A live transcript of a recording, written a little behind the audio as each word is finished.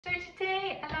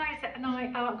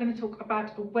are going to talk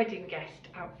about wedding guest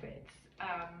outfits,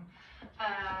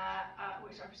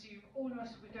 which I presume all of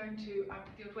us will be going to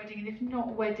the odd wedding, and if not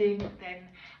a wedding, then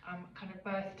kind of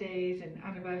birthdays and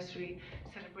anniversary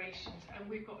celebrations. And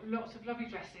we've got lots of lovely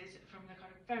dresses, from the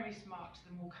kind of very smart to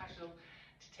the more casual,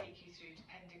 to take you through,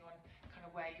 depending on kind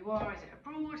of where you are. Is it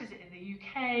abroad? Is it in the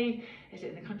UK? Is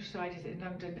it in the countryside? Is it in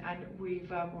London? And we've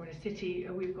or in a city.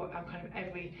 We've got kind of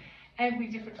every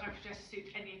different type of dress to suit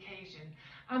any occasion.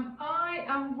 I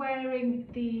am wearing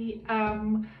the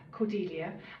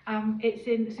Cordelia. It's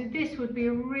in, so this would be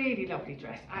a really lovely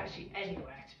dress actually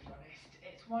anywhere, to be honest.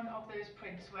 It's one of those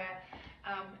prints where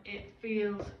it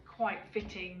feels quite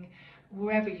fitting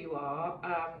wherever you are,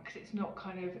 because it's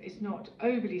not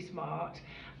overly smart,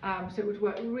 so it would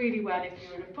work really well if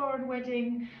you're in a foreign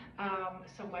wedding,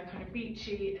 somewhere kind of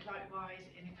beachy, likewise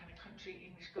in a kind of country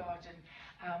English garden,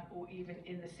 or even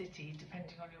in the city,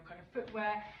 depending on your kind of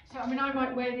footwear. So I mean, I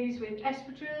might wear these with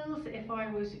espadrilles if I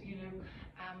was, you know,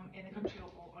 in the country,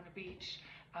 or on a beach,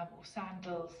 or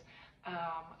sandals,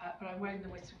 but I'm wearing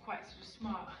them with some quite sort of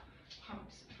smart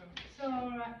pumps from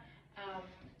Zara,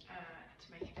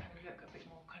 to make it kind of look a bit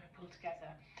more kind of pulled together.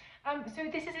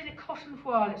 So this is in a cotton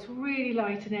voile. It's really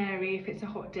light and airy if it's a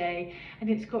hot day, and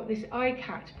it's got this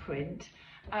iCat print,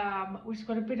 which has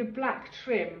got a bit of black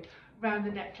trim around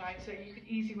the neckline, so you could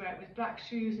easily wear it with black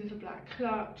shoes, a little black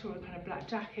clutch, or a kind of black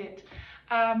jacket.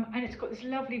 And it's got this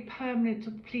lovely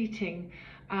permanent pleating,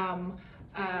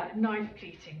 knife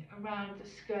pleating around the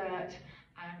skirt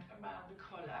and around the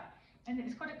collar. And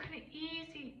it's got a kind of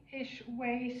easy-ish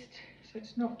waist, so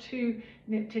it's not too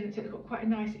nipped in, so it's got quite a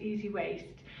nice easy waist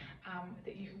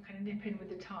that you can kind of nip in with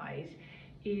the ties,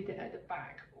 either at the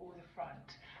back or the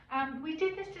front. We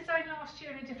did this design last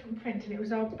year in a different print, and it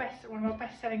was one of our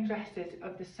best-selling dresses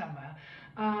of the summer.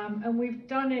 And we've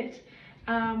done it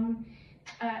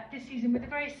this season with a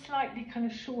very slightly kind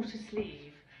of shorter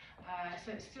sleeve,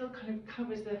 so it still kind of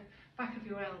covers the back of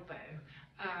your elbow,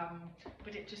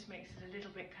 but it just makes it a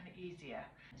little bit kind of easier.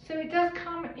 So it does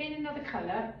come in another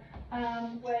colour,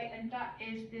 and that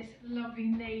is this lovely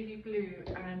navy blue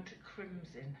and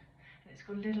crimson, and it's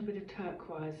got a little bit of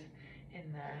turquoise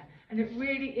in there, and it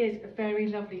really is a very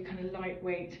lovely kind of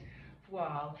lightweight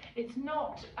voile. It's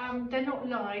not, they're not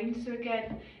lined, so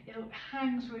again, it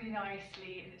hangs really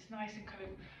nicely, and it's nice and kind of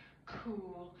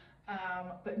cool,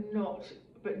 but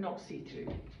not see-through,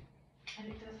 and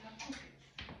it does have pockets.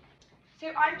 So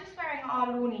I'm just wearing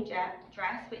our Lawny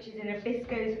dress, which is in a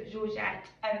viscose georgette.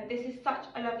 This is such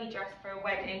a lovely dress for a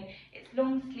wedding. It's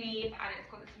long sleeve, and it's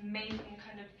got this amazing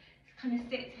kind of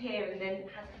sits here, and then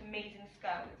has this amazing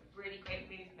skirt with really great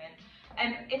movement.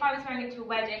 If I was wearing it to a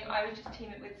wedding, I would just team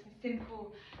it with some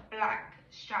simple black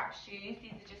strap shoes.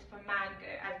 These are just from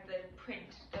Mango, as the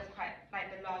print does quite, like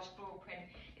the large floral print,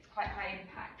 it's quite high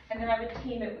impact. And then I would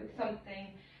team it with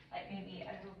something like maybe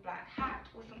a little black hat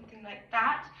or something like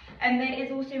that. And there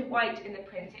is also white in the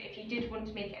print, so if you did want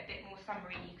to make it a bit more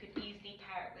summery, you could easily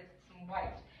pair it with some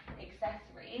white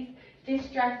accessories. This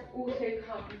dress also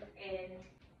comes in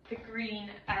the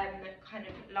green kind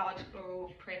of large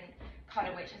floral print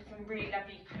colour, which has some really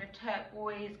lovely kind of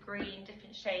turquoise, green,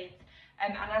 different shades.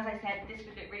 And as I said, this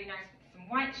would look really nice with some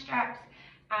white straps.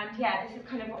 And yeah, this is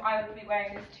kind of what I would be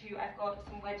wearing this to. I've got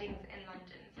some weddings in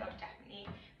London, so I'll definitely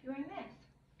be wearing this.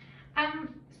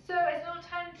 So as an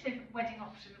alternative wedding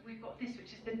option, we've got this,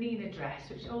 which is the Nina dress,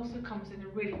 which also comes in a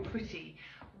really pretty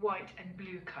white and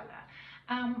blue colour.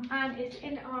 And it's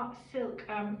in our silk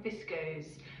viscose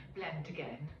blend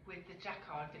again, with the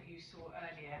jacquard that you saw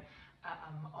earlier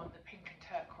on the pink and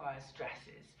turquoise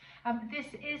dresses. This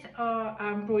is our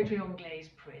embroidery anglaise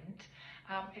print.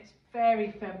 It's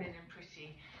very feminine and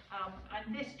pretty.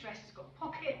 And this dress has got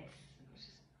pockets, which is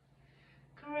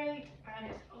great,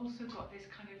 and it's also got this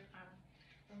kind of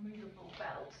removable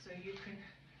belt, so you can,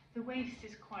 the waist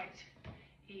is quite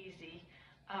easy,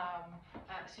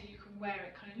 so you can wear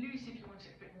it kind of loose if you want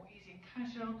it a bit more easy and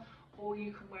casual, or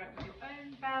you can wear it with your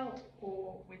own belt,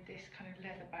 or with this kind of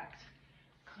leather-backed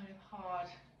kind of hard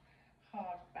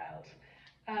belt.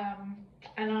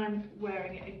 And I'm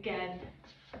wearing it again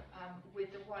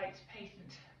with the white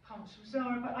patent pumps from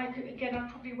Zara, but I'd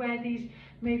probably wear these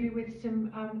maybe with some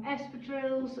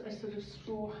espadrilles. A sort of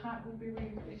straw hat would be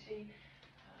really pretty,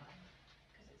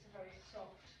 because it's a very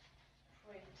soft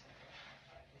print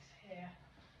like this here.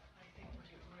 I think would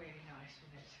look really nice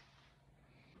with it.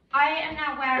 I am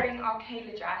now wearing our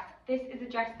Kayla dress. This is a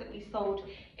dress that we sold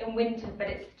in winter, but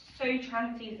it's so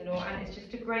trans-seasonal, and it's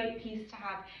just a great piece to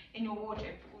have in your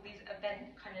wardrobe for all these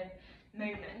event kind of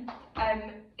moments.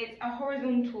 It's a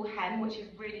horizontal hem, which is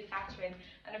really flattering,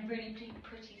 and a really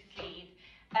pretty sleeve.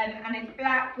 and it's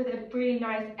black with a really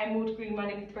nice emerald green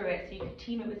running through it, so you could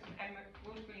team it with some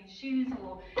emerald green shoes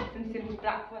or some simple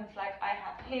black ones like I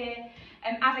have here.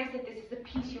 As I said, this is a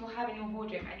piece you'll have in your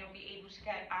wardrobe and you'll be able to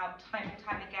get out time and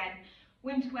time again.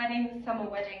 Winter weddings, summer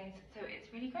weddings, so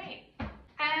it's really great.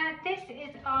 This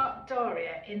is our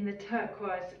Daria in the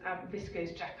turquoise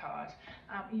viscose jacquard.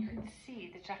 You can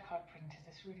see the jacquard print is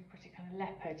this really pretty kind of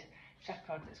leopard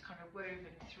jacquard that's kind of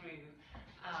woven through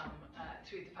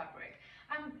through the fabric.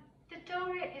 The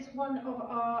Daria is one of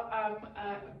our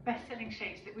best-selling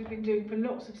shapes that we've been doing for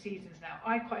lots of seasons now.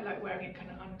 I quite like wearing it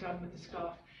kind of undone with the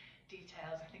scarf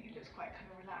details. I think it looks quite kind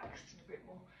of relaxed and a bit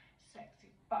more sexy.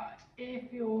 But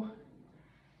if you're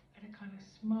in a kind of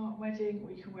smart wedding,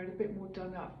 where you can wear it a bit more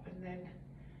done up, and then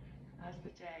as the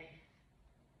day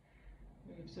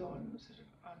moves on, sort of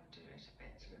undo it a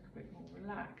bit to look a bit more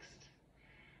relaxed,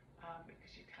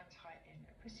 because you can tie it in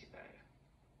a pussy bow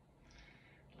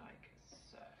like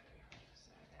so. So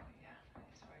there we go.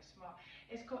 It's very smart.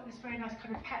 It's got this very nice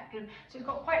kind of peplum, so it's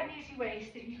got quite an easy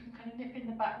waist that you can kind of nip in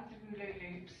the back with the rouleau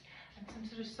loops, and some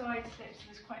sort of side slips. So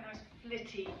there's quite a nice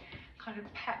flitty kind of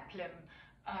peplum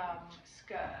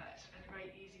skirt and a very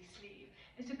easy sleeve.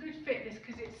 It's a good fit, this,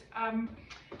 because it's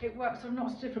it works on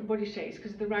lots of different body shapes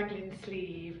because of the raglan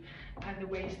sleeve and the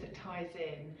waist that ties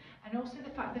in, and also the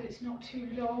fact that it's not too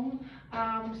long.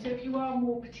 So if you are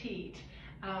more petite,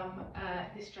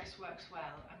 this dress works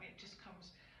well. I mean, it just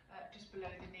comes just below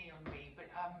the knee on me, but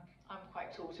I'm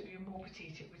quite tall, so if you're more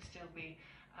petite, it would still be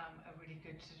a really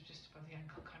good sort of just above the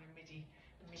ankle kind of midi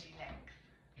length.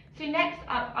 So next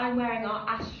up, I'm wearing our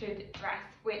Astrid dress,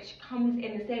 which comes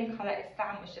in the same colour as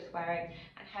Sam was just wearing,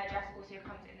 and her dress also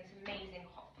comes in this amazing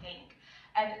hot pink.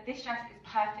 This dress is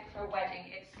perfect for a wedding.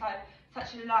 It's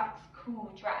such a luxe,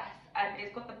 cool dress.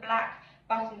 It's got the black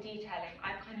button detailing.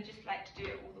 I kind of just like to do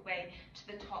it all the way to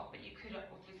the top, but you could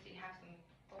obviously have some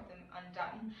of them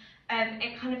undone.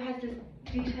 It kind of has this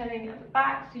detailing at the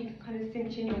back, so you can kind of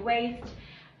cinch in your waist.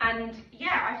 And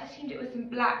yeah, I've just teamed it with some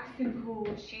black, simple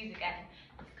shoes again.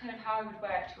 Kind of how I would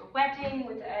wear it to a wedding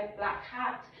with a black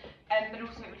hat, but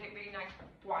also it would look really nice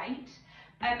with white.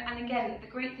 And again, the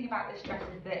great thing about this dress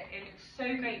is that it looks so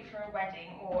great for a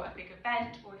wedding or a big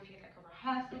event, or if you have like a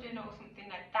rehearsal dinner or something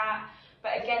like that.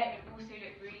 But again, it would also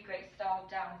look really great styled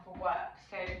down for work.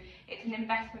 So it's an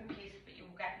investment piece, but you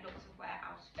will get lots of wear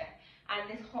out of it. And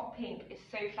this hot pink is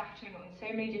so flattering on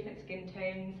so many different skin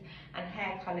tones and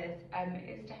hair colours.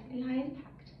 It's definitely high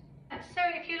impact. So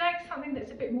if you like something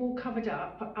that's a bit more covered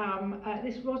up,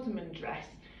 this Rosamond dress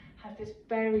has this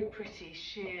very pretty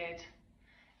sheared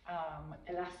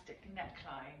elastic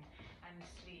neckline and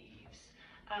sleeves,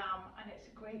 and it's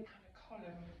a great kind of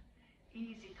column,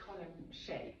 easy column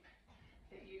shape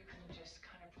that you can just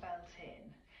kind of belt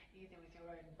in, either with your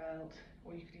own belt,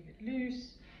 or you could leave it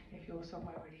loose if you're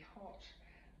somewhere really hot,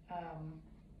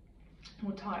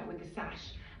 or tie it with a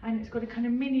sash. And it's got a kind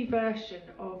of mini version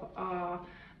of our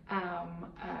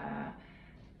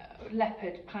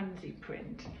leopard pansy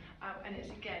print, and it's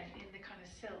again in the kind of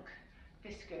silk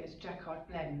viscose jacquard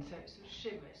blend, so it sort of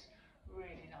shimmers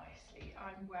really nicely.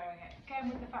 I'm wearing it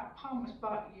again with the fat palmer's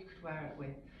butt. You could wear it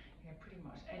with, you know, pretty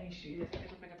much any shoe. There's a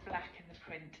little bit of black in the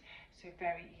print, so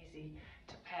very easy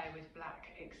to pair with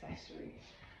black accessories.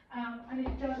 And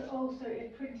it does also,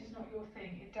 if print is not your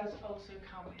thing, it does also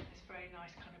come in this very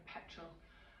nice kind of petrol,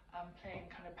 plain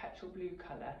kind of petrol blue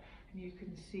colour. And you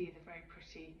can see the very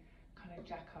pretty kind of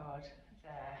jacquard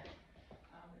there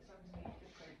that's underneath the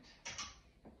print.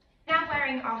 Now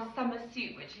wearing our summer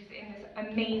suit, which is in this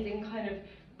amazing kind of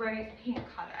rose pink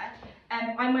colour.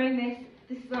 I'm wearing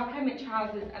this is our Clement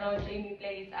trousers and our Jamie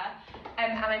blazer,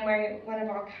 and I'm wearing one of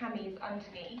our camis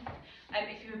underneath.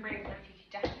 If you were brave enough, you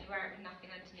could definitely wear it with nothing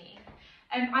underneath.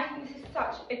 I think this is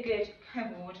such a good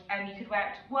cohort. You could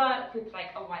wear it to work with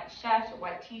like a white shirt or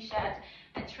white t-shirt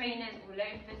and trainers or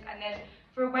loafers, and then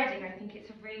for a wedding I think it's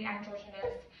a really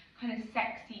androgynous, kind of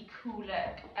sexy, cool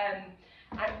look, and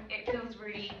it feels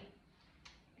really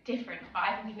different, but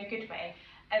I think in a good way.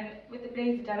 With the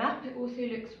blazer done up, it also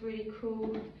looks really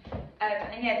cool,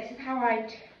 and yeah, this is how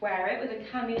I'd wear it, with a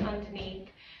cami underneath,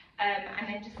 and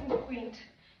then just some quaint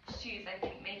shoes I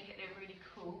think make it look really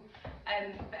cool.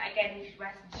 But again, you could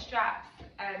wear some straps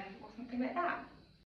or something like that.